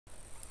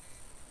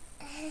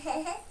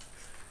Wait,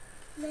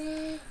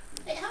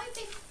 how many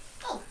big?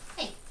 Oh,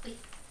 hey, wait.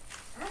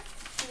 Huh?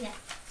 Do that.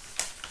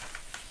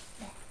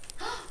 There.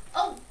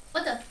 Oh,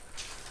 what the?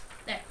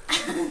 There.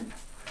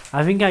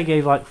 I think I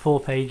gave like 4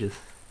 pages.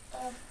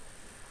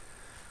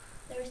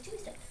 There was 2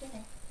 steps, didn't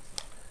it?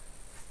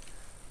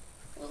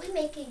 What are we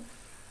making?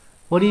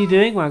 What are you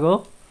doing,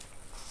 Waggle?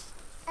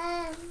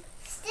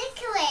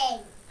 Stickering.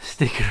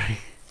 Stickering.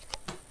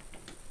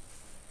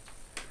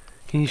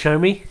 Can you show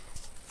me?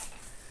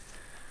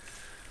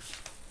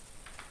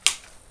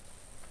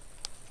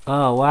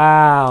 Oh,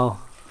 wow.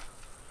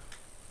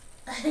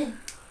 Here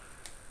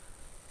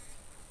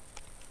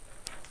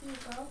you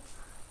go.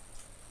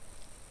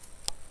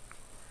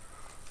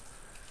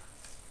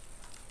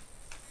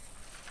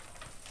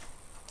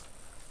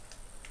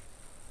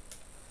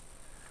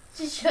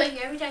 Just showing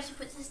you every time she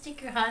puts a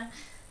sticker on.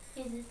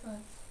 Here's this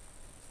one.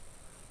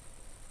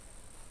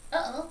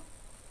 Uh-oh.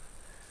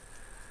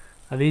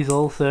 Are these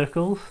all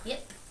circles?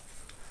 Yep.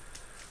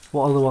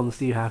 What other ones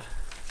do you have?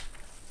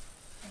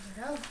 I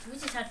don't know. We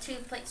just have 2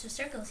 plates of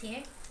circles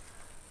here.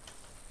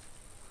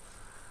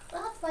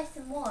 We'll have to buy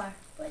some more,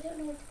 but I don't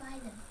know where to buy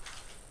them.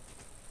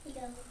 Here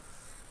you go.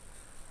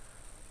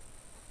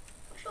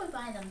 Where should we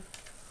buy them?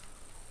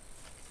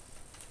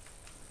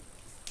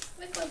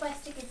 Where can we buy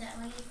stickers at,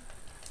 Maggie?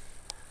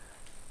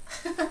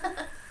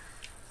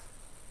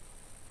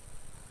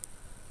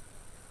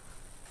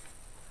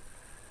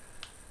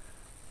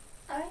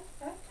 Alright,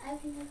 I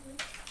think that's one.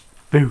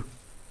 Boo.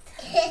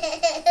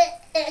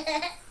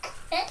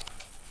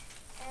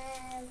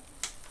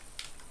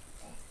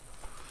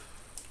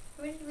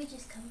 Where did we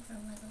just come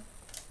from, Michael?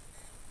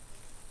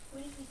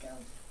 Where did we go?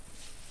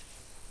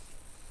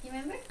 You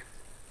remember?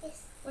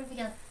 Yes. Where did we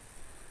go?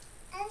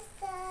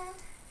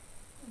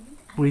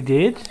 We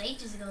did? That was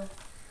ages ago.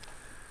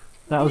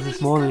 That was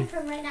this morning.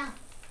 Where did we just come from right now?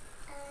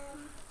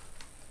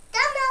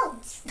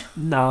 Donald's.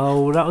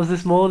 No, that was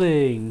this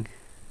morning.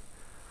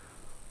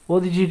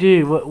 What did you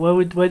do?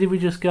 Where did we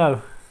just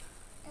go?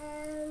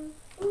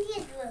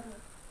 Indian room.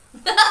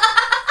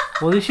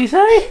 What did she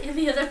say? In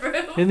the other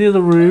room. In the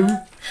other room.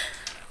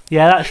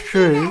 Yeah, that's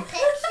true.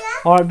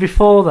 Alright,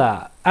 before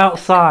that,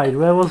 outside.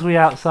 Where was we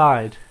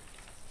outside?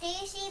 Do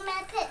you see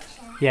my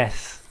picture?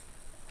 Yes.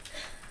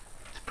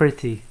 It's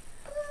pretty.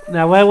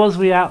 Now, where was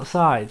we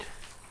outside?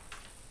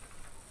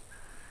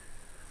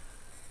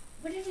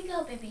 Where did we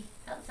go, baby?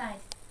 Outside.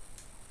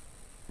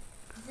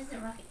 This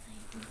isn't rocket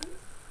science, is it?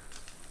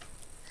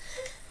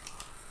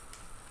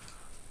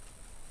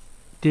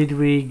 Did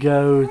we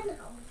go?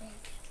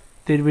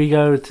 Did we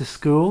go to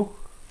school?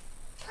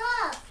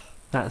 Park.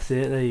 That's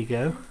it. There you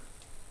go.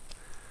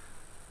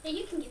 Hey,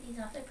 you can get these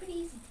off. They're pretty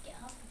easy to get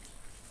off.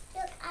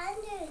 Look,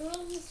 I'm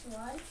doing these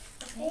ones.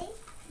 Okay.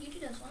 You do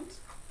those ones.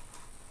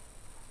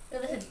 Oh,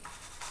 listen.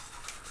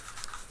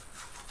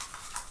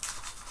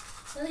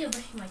 Now you're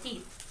brushing my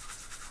teeth.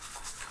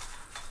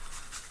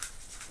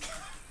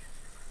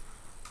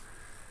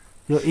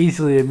 You're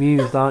easily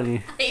amused, aren't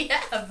you? I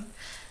am.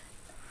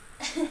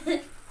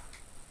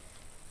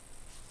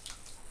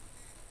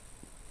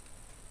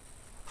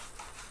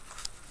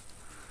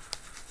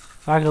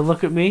 Waggle,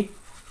 look at me.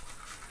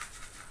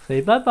 Say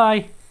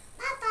bye-bye.